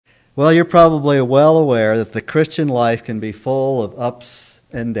Well, you're probably well aware that the Christian life can be full of ups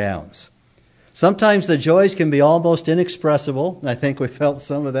and downs. Sometimes the joys can be almost inexpressible, and I think we felt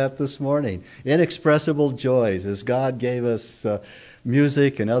some of that this morning. Inexpressible joys as God gave us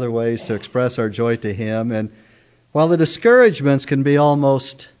music and other ways to express our joy to Him. And while the discouragements can be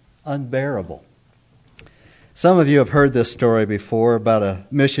almost unbearable. Some of you have heard this story before about a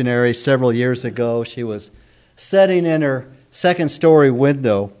missionary several years ago. She was sitting in her second-story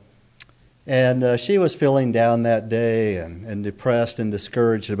window, and she was feeling down that day and depressed and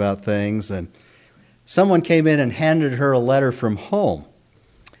discouraged about things. And someone came in and handed her a letter from home.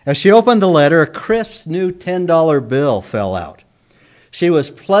 As she opened the letter, a crisp new $10 bill fell out. She was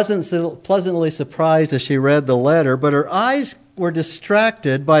pleasantly surprised as she read the letter, but her eyes were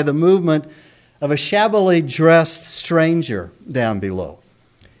distracted by the movement of a shabbily dressed stranger down below.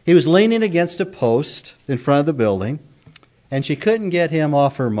 He was leaning against a post in front of the building, and she couldn't get him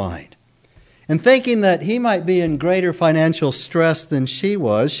off her mind. And thinking that he might be in greater financial stress than she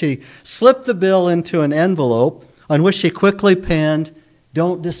was, she slipped the bill into an envelope on which she quickly penned,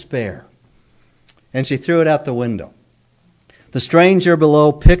 "Don't despair." And she threw it out the window. The stranger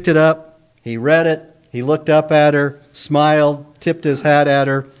below picked it up, he read it, he looked up at her, smiled, tipped his hat at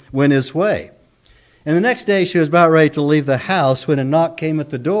her, went his way. And the next day she was about ready to leave the house when a knock came at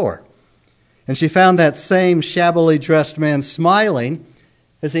the door. And she found that same shabbily dressed man smiling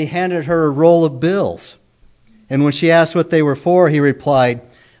as he handed her a roll of bills. And when she asked what they were for, he replied,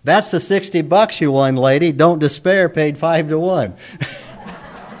 "That's the $60 you won, lady. Don't despair, paid 5 to 1.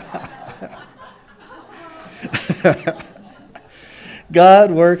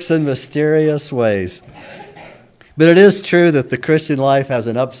 God works in mysterious ways. But it is true that the Christian life has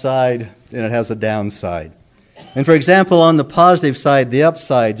an upside and it has a downside. And for example, on the positive side, the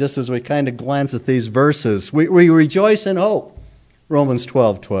upside, just as we kind of glance at these verses, we rejoice in hope, Romans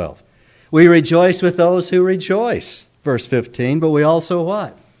 12:12. We rejoice with those who rejoice, verse 15, but we also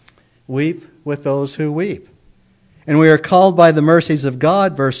what? Weep with those who weep. And we are called by the mercies of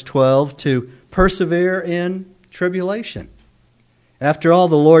God, verse 12, to persevere in tribulation. After all,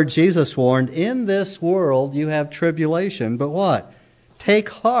 the Lord Jesus warned, "In this world you have tribulation, but what? Take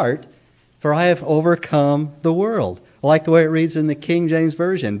heart, for I have overcome the world." I like the way it reads in the King James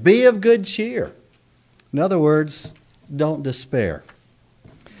Version. Be of good cheer. In other words, don't despair.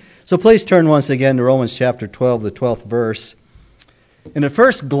 So please turn once again to Romans chapter 12, the 12th verse. And at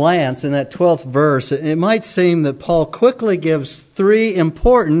first glance, in that 12th verse, it might seem that Paul quickly gives 3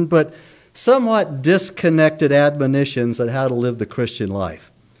 important but somewhat disconnected admonitions on how to live the Christian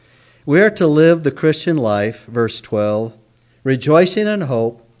life. We are to live the Christian life, verse 12, rejoicing in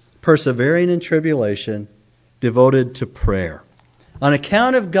hope, persevering in tribulation, devoted to prayer. On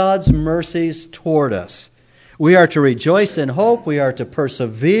account of God's mercies toward us, we are to rejoice in hope, we are to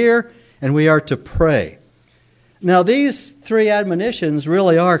persevere, and we are to pray. Now, these 3 admonitions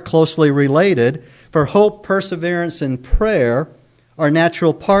really are closely related, for hope, perseverance, and prayer are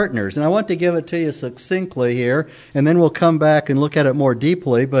natural partners. And I want to give it to you succinctly here, and then we'll come back and look at it more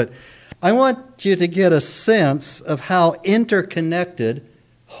deeply. But I want you to get a sense of how interconnected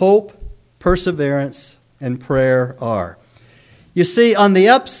hope, perseverance, and prayer are. You see, on the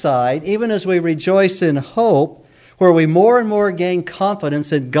upside, even as we rejoice in hope, where we more and more gain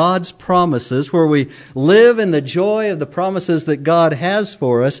confidence in God's promises, where we live in the joy of the promises that God has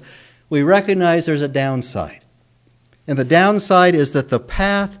for us, we recognize there's a downside. And the downside is that the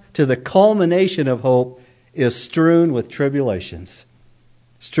path to the culmination of hope is strewn with tribulations.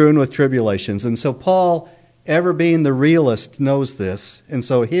 Strewn with tribulations. And so Paul, ever being the realist, knows this. And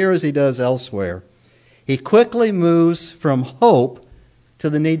so here, as he does elsewhere, he quickly moves from hope to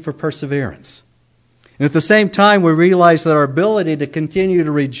the need for perseverance. And at the same time, we realize that our ability to continue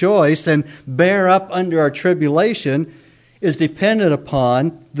to rejoice and bear up under our tribulation is dependent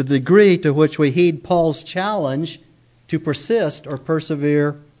upon the degree to which we heed Paul's challenge to persist or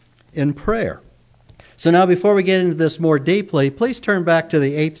persevere in prayer. So now, before we get into this more deeply, please turn back to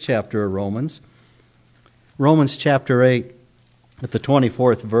the 8th chapter of Romans. Romans chapter 8, at the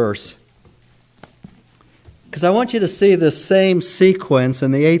 24th verse. Because I want you to see this same sequence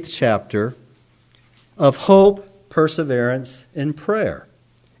in the 8th chapter of hope, perseverance, and prayer,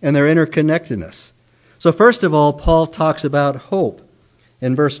 and their interconnectedness. So first of all, Paul talks about hope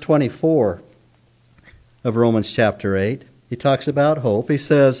in verse 24 of Romans chapter 8. He talks about hope. He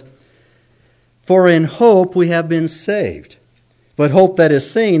says, "For in hope we have been saved. But hope that is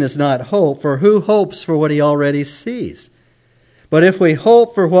seen is not hope, for who hopes for what he already sees? But if we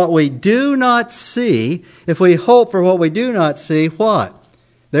hope for what we do not see, what?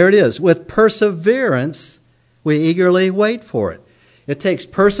 There it is. With perseverance, we eagerly wait for it. It takes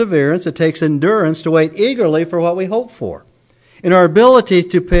perseverance, it takes endurance to wait eagerly for what we hope for. And our ability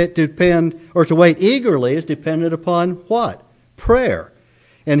to wait eagerly is dependent upon what? Prayer.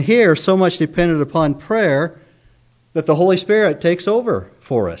 And here, so much dependent upon prayer that the Holy Spirit takes over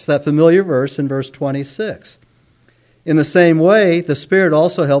for us. That familiar verse in verse 26. In the same way, the Spirit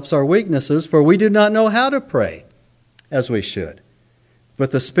also helps our weaknesses, for we do not know how to pray as we should.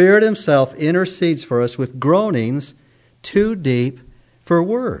 But the Spirit Himself intercedes for us with groanings too deep for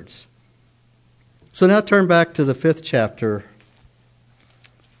words. So now turn back to the 5th chapter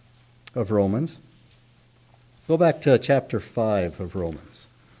of Romans. Go back to chapter 5 of Romans.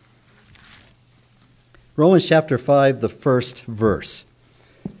 Romans chapter 5, the first verse.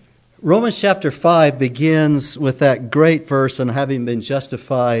 Romans chapter 5 begins with that great verse on having been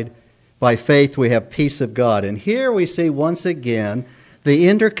justified by faith, we have peace of God. And here we see once again the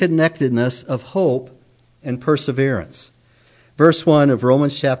interconnectedness of hope and perseverance. Verse 1 of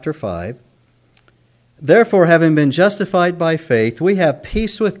Romans chapter 5. Therefore, having been justified by faith, we have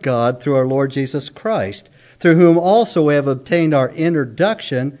peace with God through our Lord Jesus Christ, through whom also we have obtained our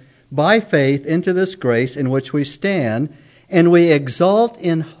introduction by faith into this grace in which we stand, and we exult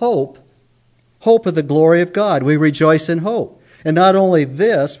in hope of the glory of God. We rejoice in hope. And not only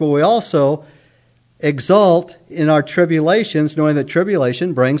this, but we also exult in our tribulations, knowing that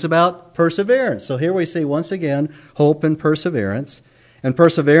tribulation brings about perseverance. So here we see once again hope and perseverance. And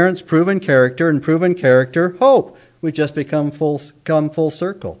perseverance, proven character, and proven character, hope. We just come full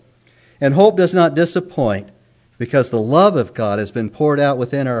circle. And hope does not disappoint, because the love of God has been poured out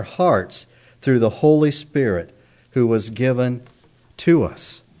within our hearts through the Holy Spirit who was given to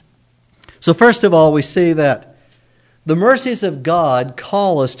us. So first of all, we see that the mercies of God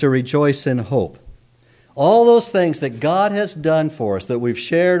call us to rejoice in hope. All those things that God has done for us that we've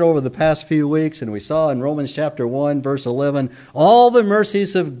shared over the past few weeks, and we saw in Romans chapter 1, verse 11, all the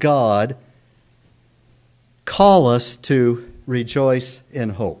mercies of God call us to rejoice in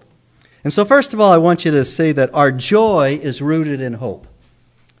hope. And so first of all, I want you to see that our joy is rooted in hope.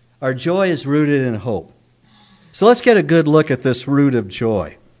 Our joy is rooted in hope. So let's get a good look at this root of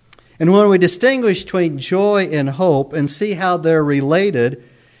joy. And when we distinguish between joy and hope and see how they're related,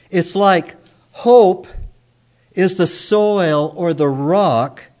 it's like hope is the soil or the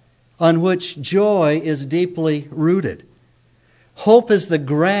rock on which joy is deeply rooted. Hope is the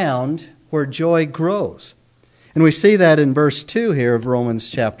ground where joy grows. And we see that in verse 2 here of Romans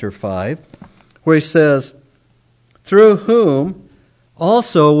chapter 5, where he says, through whom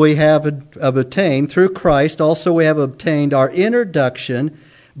also we have obtained, through Christ also we have obtained our introduction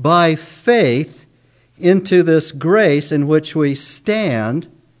by faith into this grace in which we stand,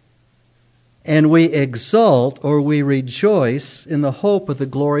 and we exult or we rejoice in the hope of the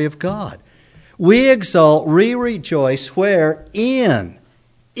glory of God. We exult, we rejoice where? In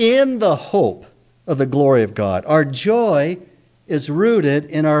the hope of the glory of God. Our joy is rooted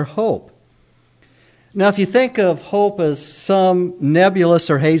in our hope. Now, if you think of hope as some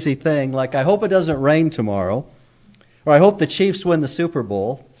nebulous or hazy thing, like I hope it doesn't rain tomorrow, or I hope the Chiefs win the Super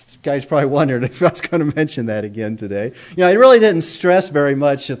Bowl. This guy's probably wondering if I was going to mention that again today. You know, I really didn't stress very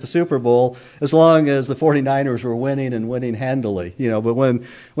much at the Super Bowl as long as the 49ers were winning and winning handily. You know, but when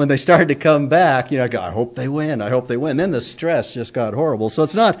they started to come back, you know, I go, I hope they win. I hope they win. Then the stress just got horrible. So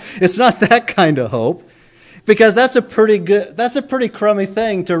it's not that kind of hope, because that's a pretty crummy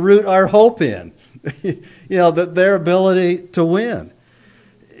thing to root our hope in. You know, their ability to win.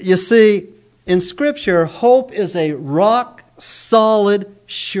 You see, in Scripture, hope is a rock-solid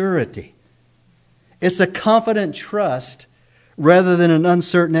surety. It's a confident trust rather than an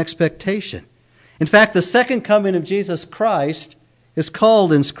uncertain expectation. In fact, the second coming of Jesus Christ is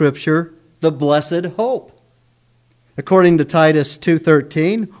called in Scripture the blessed hope. According to Titus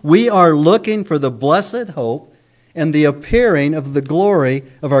 2:13, we are looking for the blessed hope and the appearing of the glory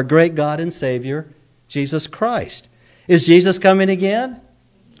of our great God and Savior, Jesus Christ. Is Jesus coming again?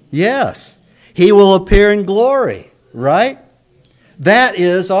 Yes. He will appear in glory, right? That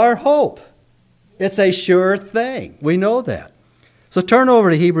is our hope. It's a sure thing. We know that. So turn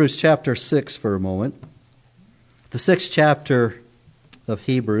over to Hebrews chapter 6 for a moment. The 6th chapter of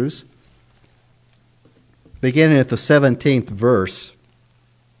Hebrews, beginning at the 17th verse.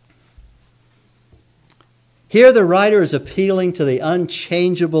 Here the writer is appealing to the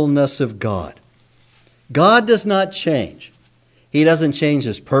unchangeableness of God. God does not change. He doesn't change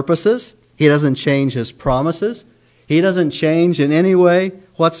His purposes. He doesn't change His promises. He doesn't change in any way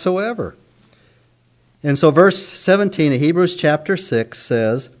whatsoever. And so verse 17 of Hebrews chapter 6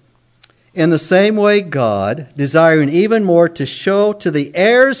 says, In the same way, God, desiring even more to show to the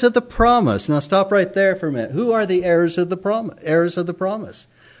heirs of the promise. Now stop right there for a minute. Who are the heirs of the promise? Heirs of the promise.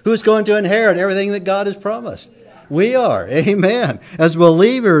 Who's going to inherit everything that God has promised? We are. Amen. As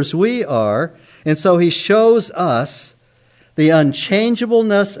believers, we are. And so he shows us the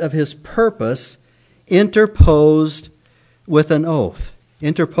unchangeableness of his purpose interposed with an oath.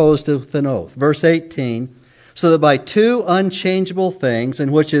 Interposed with an oath. Verse 18, so that by two unchangeable things,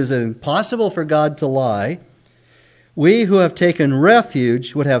 in which it is impossible for God to lie, we who have taken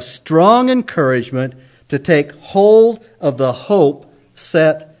refuge would have strong encouragement to take hold of the hope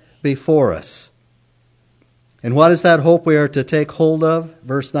set before us. And what is that hope we are to take hold of?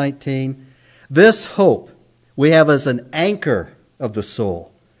 Verse 19, this hope we have as an anchor of the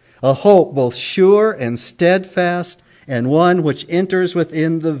soul, a hope both sure and steadfast, and one which enters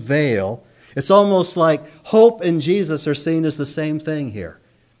within the veil. It's almost like hope and Jesus are seen as the same thing here,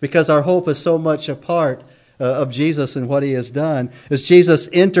 because our hope is so much a part of Jesus and what he has done. As Jesus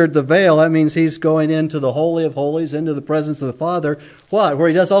entered the veil, that means he's going into the Holy of Holies, into the presence of the Father. What? Where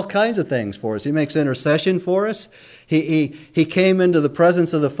he does all kinds of things for us. He makes intercession for us. He came into the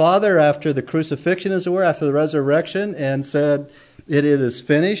presence of the Father after the crucifixion, as it were, after the resurrection, and said, it is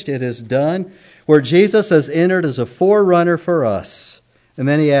finished, it is done. Where Jesus has entered as a forerunner for us. And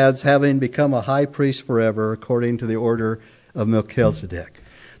then he adds, having become a high priest forever, according to the order of Melchizedek.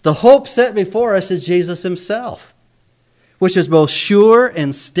 The hope set before us is Jesus himself, which is both sure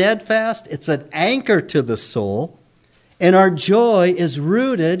and steadfast. It's an anchor to the soul, and our joy is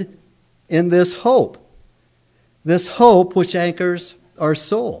rooted in this hope which anchors our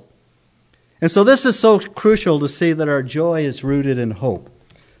soul. And so this is so crucial to see that our joy is rooted in hope.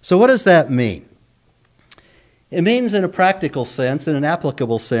 So what does that mean? It means in a practical sense, in an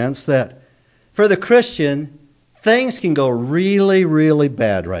applicable sense, that for the Christian, things can go really, really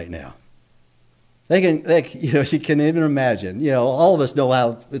bad right now. You can even imagine. All of us know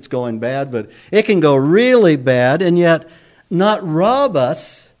how it's going bad, but it can go really bad and yet not rob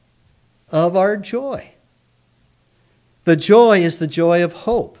us of our joy. The joy is the joy of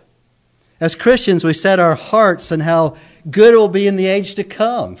hope. As Christians, we set our hearts on how good it will be in the age to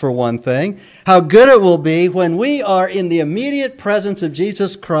come, for one thing. How good it will be when we are in the immediate presence of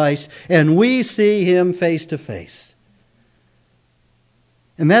Jesus Christ and we see him face to face.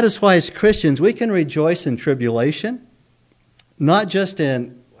 And that is why as Christians we can rejoice in tribulation, not just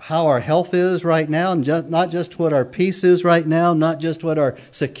in how our health is right now, not just what our peace is right now, not just what our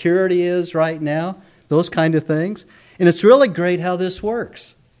security is right now, those kind of things. And it's really great how this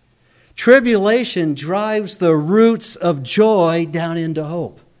works. Tribulation drives the roots of joy down into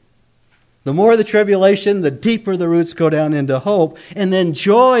hope. The more the tribulation, the deeper the roots go down into hope. And then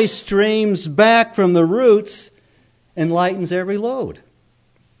joy streams back from the roots and lightens every load.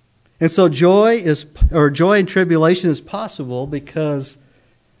 And so joy and tribulation is possible because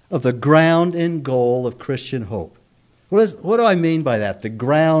of the ground and goal of Christian hope. What do I mean by that? The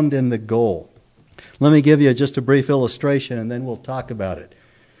ground and the goal. Let me give you just a brief illustration and then we'll talk about it.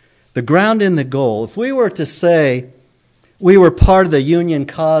 The ground and the goal. If we were to say we were part of the Union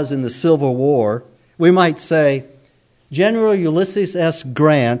cause in the Civil War, we might say General Ulysses S.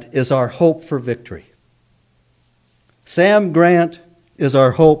 Grant is our hope for victory. Sam Grant is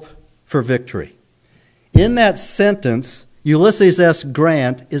our hope for victory. In that sentence, Ulysses S.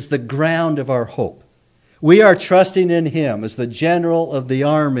 Grant is the ground of our hope. We are trusting in him as the general of the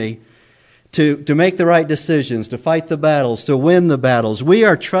army to make the right decisions, to fight the battles, to win the battles. We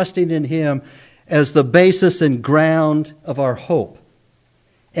are trusting in him as the basis and ground of our hope.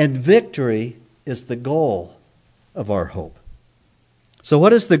 And victory is the goal of our hope. So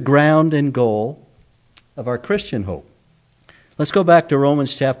what is the ground and goal of our Christian hope? Let's go back to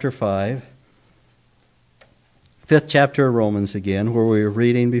Romans chapter 5. 5th chapter of Romans again, where we were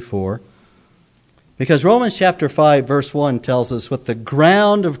reading before. Because Romans chapter 5, verse 1 tells us what the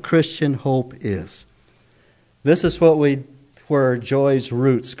ground of Christian hope is. This is where joy's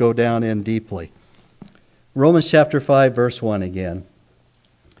roots go down in deeply. Romans chapter 5, verse 1 again.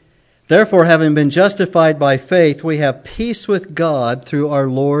 Therefore, having been justified by faith, we have peace with God through our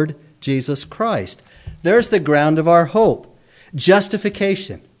Lord Jesus Christ. There's the ground of our hope.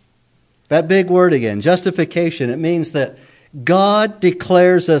 Justification. That big word again, justification. It means that God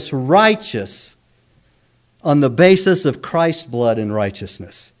declares us righteous on the basis of Christ's blood and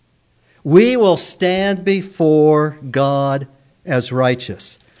righteousness. We will stand before God as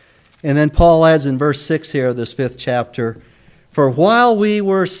righteous. And then Paul adds in verse 6 here of this 5th chapter, for while we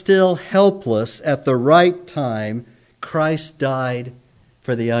were still helpless at the right time, Christ died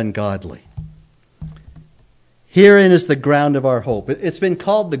for the ungodly. Herein is the ground of our hope. It's been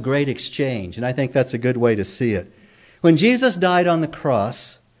called the great exchange, and I think that's a good way to see it. When Jesus died on the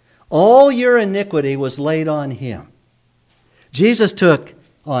cross, all your iniquity was laid on him. Jesus took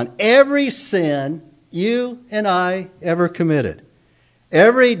on every sin you and I ever committed.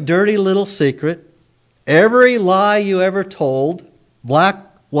 Every dirty little secret, every lie you ever told, black,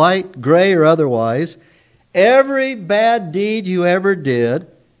 white, gray, or otherwise, every bad deed you ever did,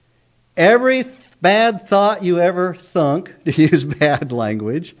 every bad thought you ever thunk, to use bad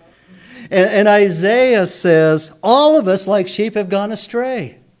language. And Isaiah says, all of us like sheep have gone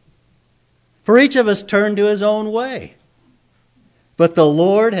astray. For each of us turned to his own way. But the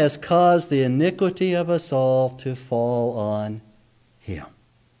Lord has caused the iniquity of us all to fall on him.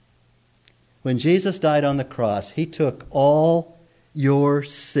 When Jesus died on the cross, he took all your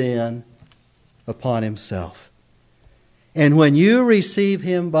sin upon himself. And when you receive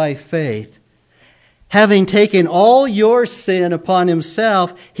him by faith, having taken all your sin upon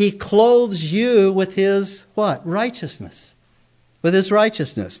himself, he clothes you with his what? Righteousness. With his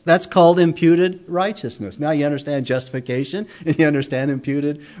righteousness. That's called imputed righteousness. Now you understand justification and you understand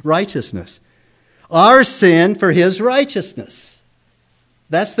imputed righteousness. Our sin for his righteousness.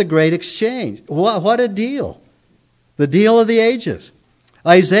 That's the great exchange. What a deal. The deal of the ages.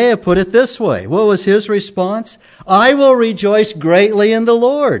 Isaiah put it this way. What was his response? I will rejoice greatly in the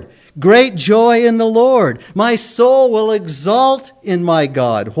Lord. Great joy in the Lord. My soul will exult in my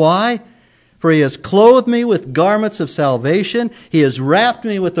God. Why? For he has clothed me with garments of salvation. He has wrapped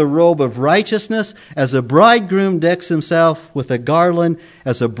me with a robe of righteousness, as a bridegroom decks himself with a garland,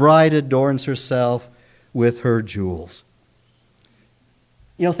 as a bride adorns herself with her jewels.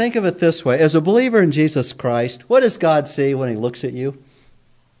 You know, think of it this way. As a believer in Jesus Christ, what does God see when he looks at you?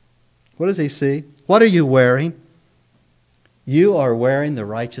 What does he see? What are you wearing? You are wearing the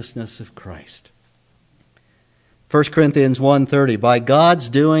righteousness of Christ. 1 Corinthians 1:30, by God's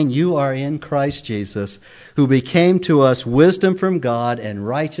doing, you are in Christ Jesus, who became to us wisdom from God and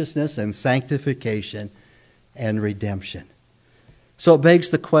righteousness and sanctification and redemption. So it begs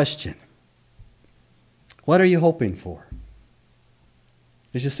the question, what are you hoping for?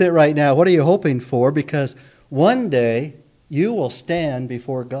 As you sit right now, what are you hoping for? Because one day you will stand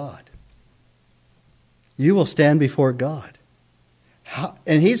before God. You will stand before God.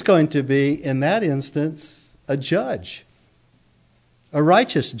 And he's going to be, in that instance, a judge, a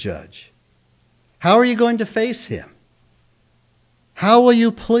righteous judge. How are you going to face him? How will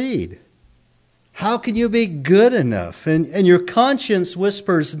you plead? How can you be good enough? And your conscience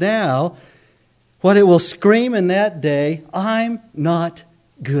whispers now what it will scream in that day, I'm not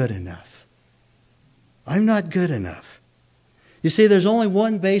good enough. I'm not good enough. You see, there's only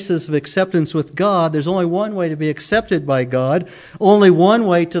one basis of acceptance with God. There's only one way to be accepted by God. Only one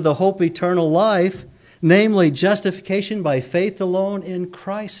way to the hope of eternal life, namely justification by faith alone in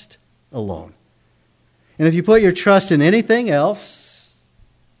Christ alone. And if you put your trust in anything else,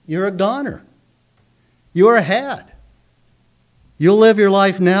 you're a goner. You're a had. You'll live your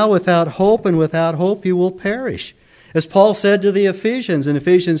life now without hope, and without hope you will perish. As Paul said to the Ephesians in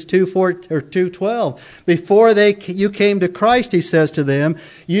Ephesians 2:12, before you came to Christ, he says to them,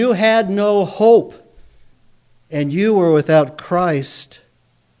 you had no hope, and you were without Christ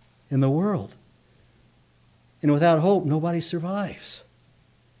in the world. And without hope, nobody survives.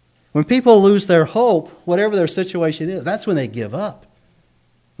 When people lose their hope, whatever their situation is, that's when they give up.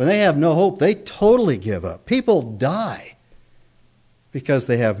 When they have no hope, they totally give up. People die because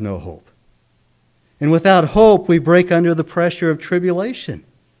they have no hope. And without hope, we break under the pressure of tribulation.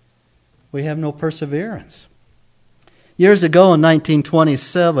 We have no perseverance. Years ago in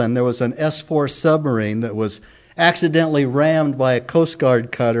 1927, there was an S-4 submarine that was accidentally rammed by a Coast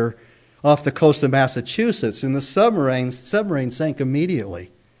Guard cutter off the coast of Massachusetts, and the submarine sank immediately.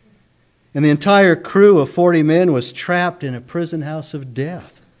 And the entire crew of 40 men was trapped in a prison house of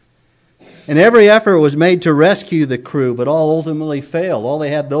death. And every effort was made to rescue the crew, but all ultimately failed. All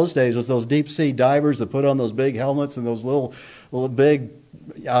they had those days was those deep sea divers that put on those big helmets and those little big,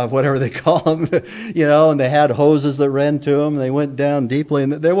 whatever they call them, and they had hoses that ran to them. And they went down deeply,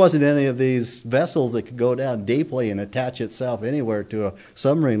 and there wasn't any of these vessels that could go down deeply and attach itself anywhere to a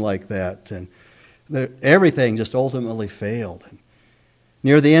submarine like that. And everything just ultimately failed. And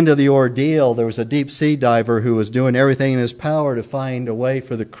near the end of the ordeal, there was a deep sea diver who was doing everything in his power to find a way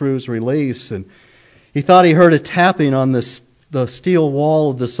for the crew's release. And he thought he heard a tapping on the steel wall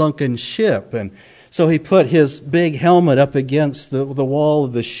of the sunken ship. And so he put his big helmet up against the wall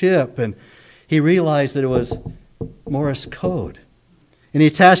of the ship, and he realized that it was Morse code. And he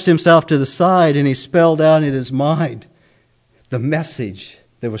attached himself to the side, and he spelled out in his mind the message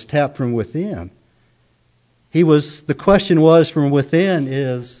that was tapped from within. The question was from within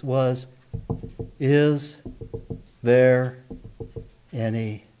is there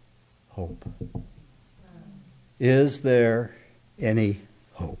any hope? Is there any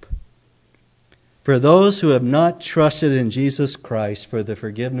hope? For those who have not trusted in Jesus Christ for the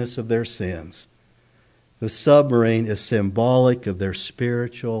forgiveness of their sins, the submarine is symbolic of their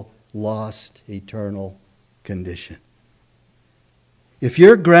spiritual, lost, eternal condition. If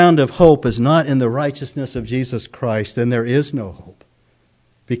your ground of hope is not in the righteousness of Jesus Christ, then there is no hope.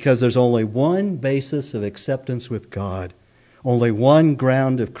 Because there's only one basis of acceptance with God, only one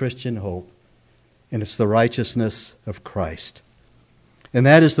ground of Christian hope, and it's the righteousness of Christ. And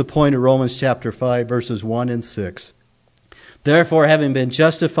that is the point of Romans chapter 5, verses 1 and 6. Therefore, having been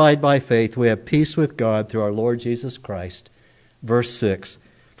justified by faith, we have peace with God through our Lord Jesus Christ. Verse 6,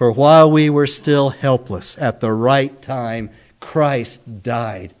 for while we were still helpless, at the right time, Christ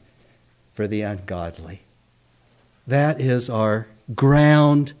died for the ungodly. That is our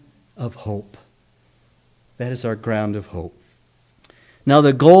ground of hope. That is our ground of hope. Now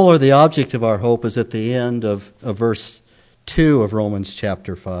the goal or the object of our hope is at the end of verse 2 of Romans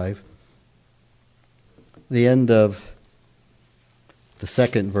chapter 5. The end of the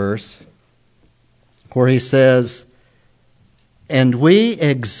second verse, where he says, and we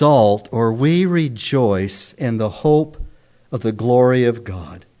exult or we rejoice in the hope of the glory of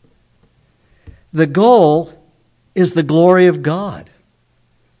God. The goal is the glory of God.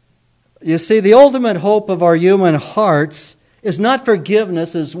 You see, the ultimate hope of our human hearts is not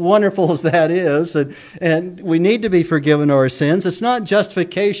forgiveness, as wonderful as that is, and we need to be forgiven our sins. It's not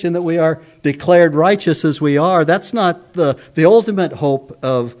justification that we are declared righteous as we are. That's not the ultimate hope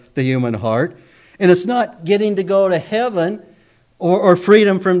of the human heart. And it's not getting to go to heaven or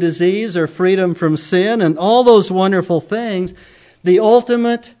freedom from disease or freedom from sin and all those wonderful things. The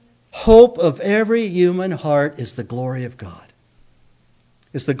ultimate hope of every human heart is the glory of God.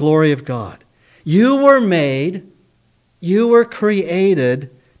 It's the glory of God. You were created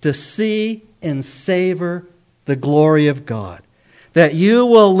to see and savor the glory of God. That you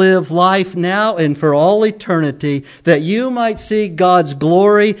will live life now and for all eternity, that you might see God's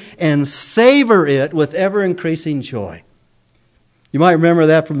glory and savor it with ever-increasing joy. You might remember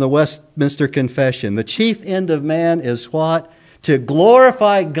that from the Westminster Confession. The chief end of man is what? To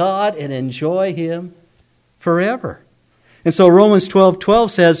glorify God and enjoy Him forever. And so Romans 12:12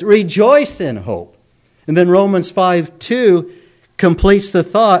 says, rejoice in hope. And then Romans 5:2 completes the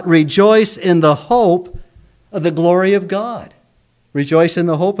thought, rejoice in the hope of the glory of God. Rejoice in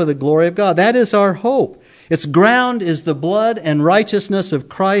the hope of the glory of God. That is our hope. Its ground is the blood and righteousness of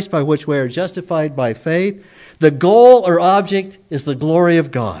Christ by which we are justified by faith. The goal or object is the glory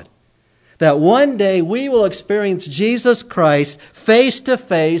of God. That one day we will experience Jesus Christ face to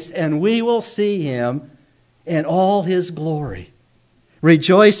face and we will see Him in all His glory.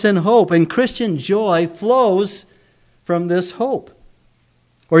 Rejoice in hope. And Christian joy flows from this hope.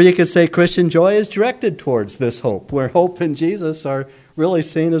 Or you could say Christian joy is directed towards this hope, where hope and Jesus are really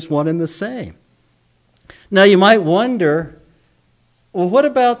seen as one and the same. Now you might wonder, well, what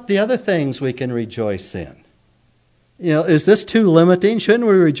about the other things we can rejoice in? You know, is this too limiting? Shouldn't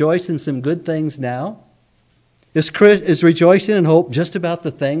we rejoice in some good things now? Is rejoicing in hope just about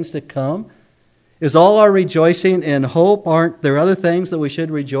the things to come? Is all our rejoicing in hope, aren't there other things that we should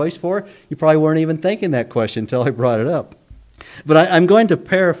rejoice for? You probably weren't even thinking that question until I brought it up. But I'm going to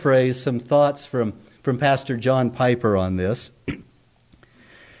paraphrase some thoughts from Pastor John Piper on this.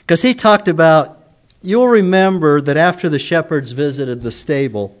 Because he talked about, you'll remember that after the shepherds visited the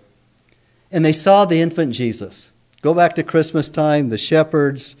stable and they saw the infant Jesus. Go back to Christmas time, the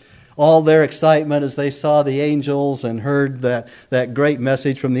shepherds, all their excitement as they saw the angels and heard that great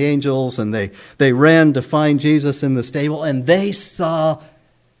message from the angels, and they ran to find Jesus in the stable, and they saw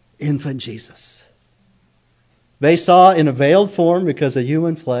infant Jesus. They saw in a veiled form, because of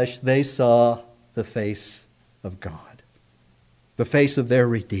human flesh, they saw the face of God, the face of their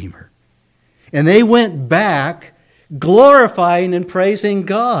Redeemer. And they went back glorifying and praising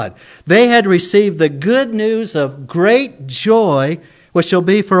God. They had received the good news of great joy, which shall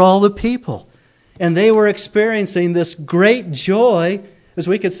be for all the people. And they were experiencing this great joy, as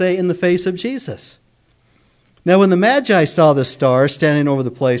we could say, in the face of Jesus. Now, when the Magi saw the star standing over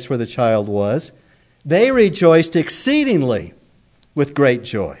the place where the child was, they rejoiced exceedingly with great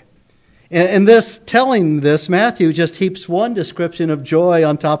joy. And telling this, Matthew just heaps one description of joy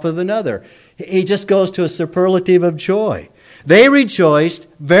on top of another. He just goes to a superlative of joy. They rejoiced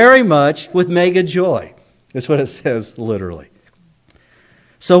very much with mega joy. That's what it says literally.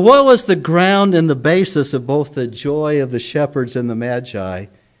 So what was the ground and the basis of both the joy of the shepherds and the Magi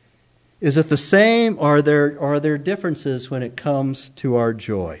Is it the same, or are there differences when it comes to our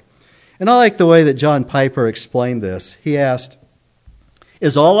joy? And I like the way that John Piper explained this. He asked,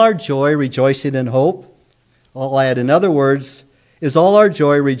 is all our joy rejoicing in hope? I'll add, in other words, is all our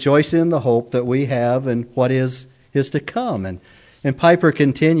joy rejoicing in the hope that we have and what is to come? And Piper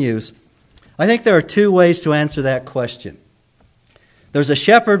continues, I think there are two ways to answer that question. There's a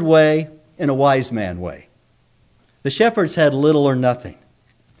shepherd way and a wise man way. The shepherds had little or nothing.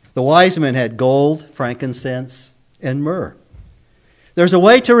 The wise men had gold, frankincense, and myrrh. There's a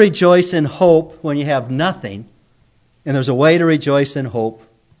way to rejoice in hope when you have nothing, and there's a way to rejoice in hope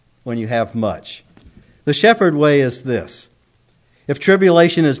when you have much. The shepherd way is this. If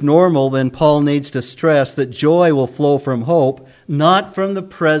tribulation is normal, then Paul needs to stress that joy will flow from hope, not from the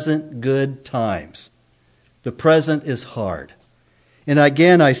present good times. The present is hard. And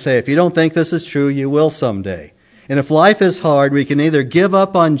again, I say, if you don't think this is true, you will someday. And if life is hard, we can either give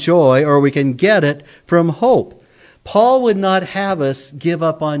up on joy or we can get it from hope. Paul would not have us give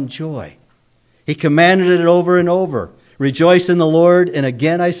up on joy. He commanded it over and over. Rejoice in the Lord, and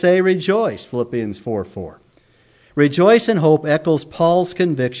again I say rejoice, Philippians 4:4. Rejoice in hope echoes Paul's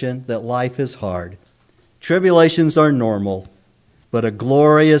conviction that life is hard. Tribulations are normal, but a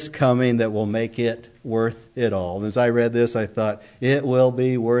glory is coming that will make it worth it all. And as I read this, I thought, it will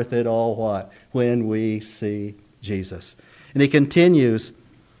be worth it all what? When we see Jesus. And he continues,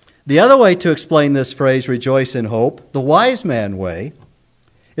 the other way to explain this phrase, rejoice in hope, the wise man way,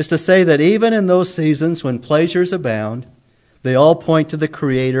 is to say that even in those seasons when pleasures abound, they all point to the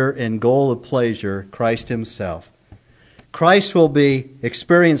creator and goal of pleasure, Christ himself. Christ will be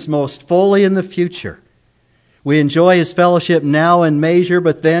experienced most fully in the future. We enjoy his fellowship now in measure,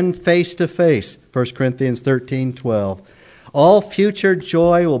 but then face to face, 1 Corinthians 13:12. All future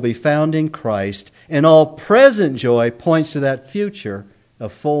joy will be found in Christ, and all present joy points to that future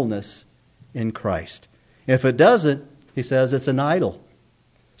of fullness in Christ. If it doesn't, he says it's an idol.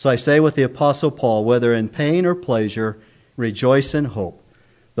 So I say with the Apostle Paul, whether in pain or pleasure, rejoice in hope,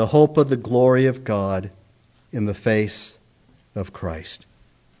 the hope of the glory of God in the face of Christ.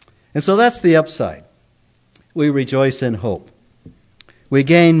 And so that's the upside. We rejoice in hope. We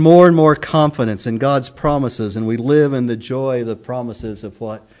gain more and more confidence in God's promises, and we live in the joy of the promises of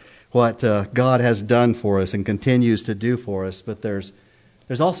what God has done for us and continues to do for us. But there's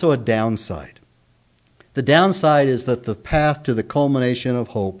also a downside. The downside is that the path to the culmination of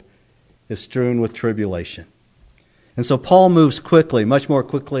hope is strewn with tribulation. And so Paul moves quickly, much more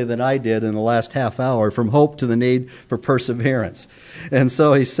quickly than I did in the last half hour, from hope to the need for perseverance. And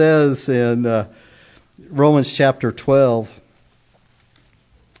so he says in Romans chapter 12,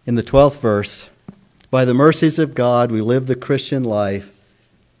 in the 12th verse, by the mercies of God we live the Christian life,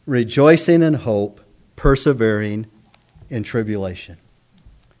 rejoicing in hope, persevering in tribulation.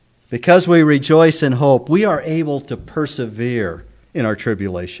 Because we rejoice in hope, we are able to persevere in our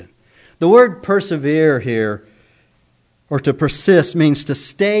tribulation. The word persevere here, or to persist, means to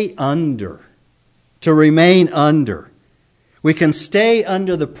stay under, to remain under. We can stay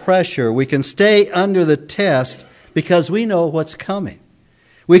under the pressure, we can stay under the test because we know what's coming.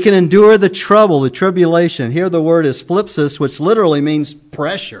 We can endure the trouble, the tribulation. Here the word is phlipsis, which literally means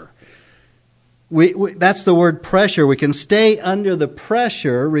pressure. That's the word pressure. We can stay under the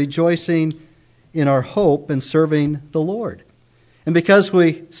pressure, rejoicing in our hope and serving the Lord. And because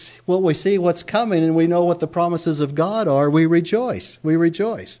we see what's coming and we know what the promises of God are, we rejoice. We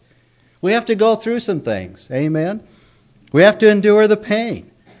rejoice. We have to go through some things. Amen? We have to endure the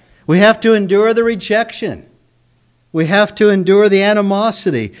pain. We have to endure the rejection. We have to endure the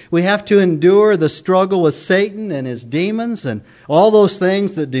animosity. We have to endure the struggle with Satan and his demons and all those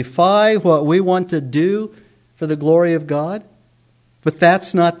things that defy what we want to do for the glory of God. But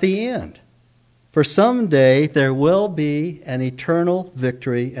that's not the end. For someday there will be an eternal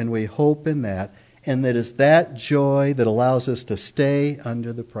victory, and we hope in that. And that is that joy that allows us to stay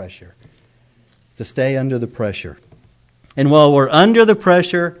under the pressure. To stay under the pressure. And while we're under the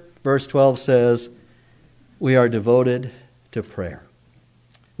pressure, verse 12 says, we are devoted to prayer.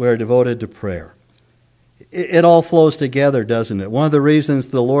 We are devoted to prayer. It all flows together, doesn't it? One of the reasons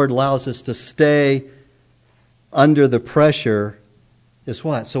the Lord allows us to stay under the pressure is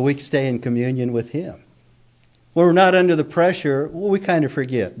what? So we stay in communion with Him. When we're not under the pressure, we kind of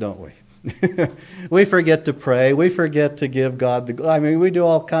forget, don't we? We forget to pray. We forget to give God we do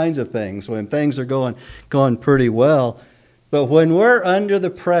all kinds of things when things are going pretty well. But when we're under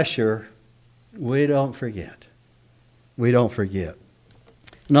the pressure, we don't forget. We don't forget.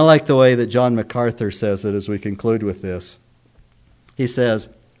 And I like the way that John MacArthur says it as we conclude with this. He says,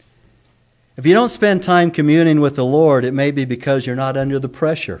 if you don't spend time communing with the Lord, it may be because you're not under the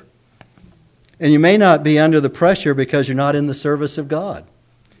pressure. And you may not be under the pressure because you're not in the service of God.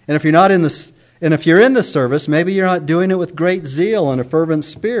 And if you're in the service, maybe you're not doing it with great zeal and a fervent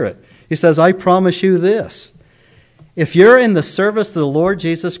spirit. He says, I promise you this. If you're in the service of the Lord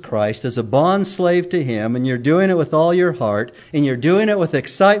Jesus Christ as a bond slave to Him, and you're doing it with all your heart, and you're doing it with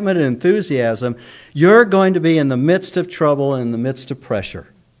excitement and enthusiasm, you're going to be in the midst of trouble and in the midst of pressure.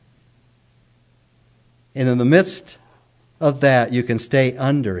 And in the midst of that, you can stay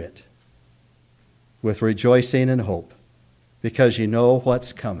under it with rejoicing and hope because you know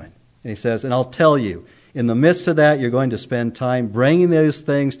what's coming. And he says, and I'll tell you, in the midst of that, you're going to spend time bringing those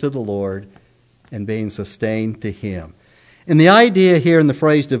things to the Lord and being sustained to Him. And the idea here in the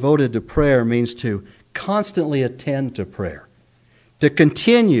phrase devoted to prayer means to constantly attend to prayer, to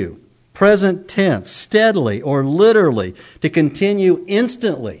continue, present tense, steadily or literally, to continue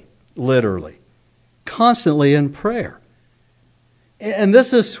instantly, literally, constantly in prayer. And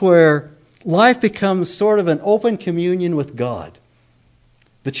this is where life becomes sort of an open communion with God.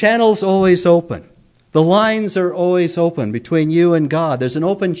 The channel's always open. The lines are always open between you and God. There's an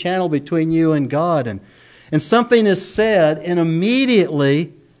open channel between you and God. And something is said, and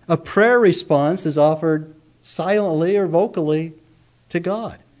immediately a prayer response is offered silently or vocally to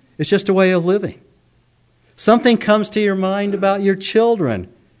God. It's just a way of living. Something comes to your mind about your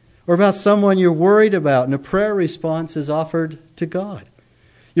children or about someone you're worried about, and a prayer response is offered to God.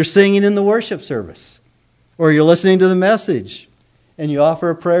 You're singing in the worship service, or you're listening to the message, and you offer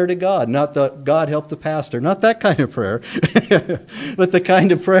a prayer to God. Not that God help the pastor. Not that kind of prayer. But the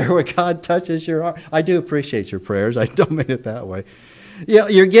kind of prayer where God touches your heart. I do appreciate your prayers. I don't mean it that way. You know,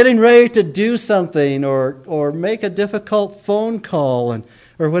 you're getting ready to do something or make a difficult phone call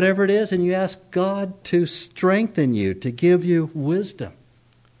or whatever it is, and you ask God to strengthen you, to give you wisdom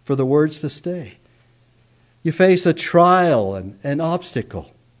for the words to say. You face a trial, an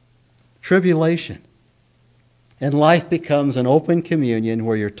obstacle, tribulation. And life becomes an open communion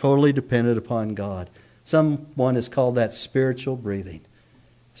where you're totally dependent upon God. Someone has called that spiritual breathing.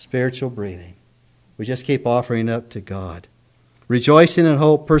 Spiritual breathing. We just keep offering up to God. Rejoicing in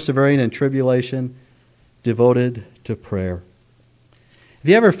hope, persevering in tribulation, devoted to prayer. Have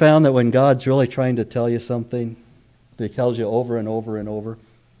you ever found that when God's really trying to tell you something, He tells you over and over and over?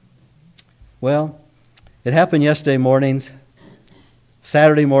 Well, it happened yesterday morning.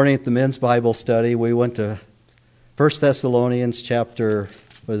 Saturday morning at the men's Bible study, we went to 1 Thessalonians chapter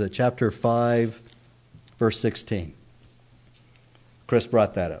 5, verse 16. Chris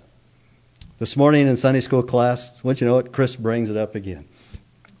brought that up. This morning in Sunday school class, wouldn't you know it, Chris brings it up again.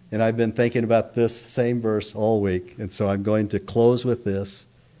 And I've been thinking about this same verse all week, and so I'm going to close with this.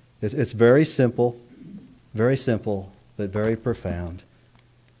 It's very simple, but very profound.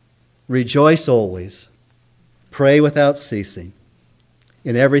 Rejoice always, pray without ceasing,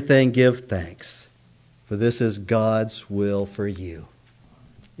 in everything give thanks. For this is God's will for you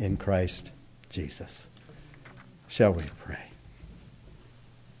in Christ Jesus. Shall we pray?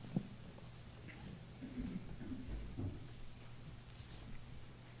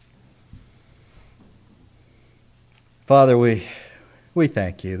 Father, we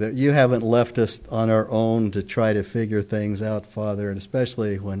thank you that you haven't left us on our own to try to figure things out, Father, and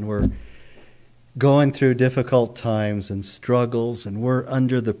especially when we're going through difficult times and struggles and we're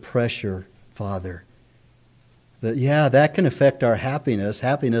under the pressure, Father. That can affect our happiness.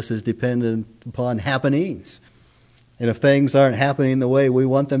 Happiness is dependent upon happenings. And if things aren't happening the way we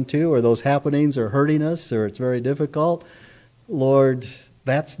want them to, or those happenings are hurting us, or it's very difficult, Lord,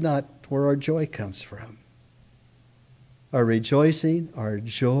 that's not where our joy comes from. Our rejoicing, our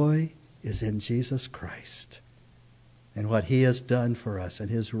joy is in Jesus Christ and what He has done for us and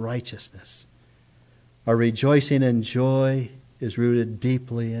His righteousness. Our rejoicing and joy is rooted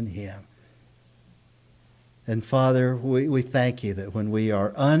deeply in Him. And Father, we thank you that when we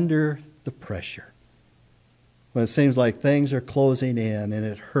are under the pressure, when it seems like things are closing in and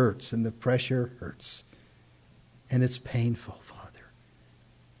it hurts and the pressure hurts and it's painful, Father,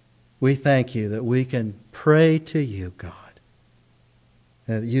 we thank you that we can pray to you, God,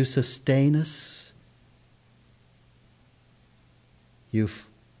 that you sustain us, you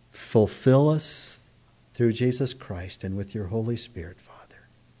fulfill us through Jesus Christ and with your Holy Spirit, Father.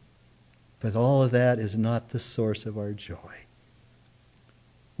 But all of that is not the source of our joy.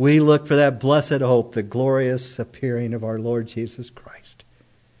 We look for that blessed hope, the glorious appearing of our Lord Jesus Christ.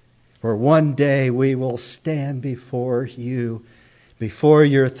 For one day we will stand before you, before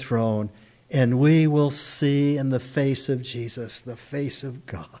your throne, and we will see in the face of Jesus, the face of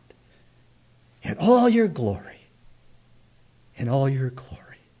God, in all your glory, in all your glory.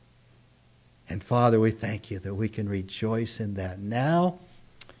 And Father, we thank you that we can rejoice in that now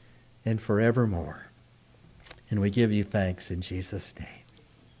and forevermore. And we give you thanks in Jesus' name.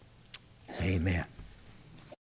 Amen.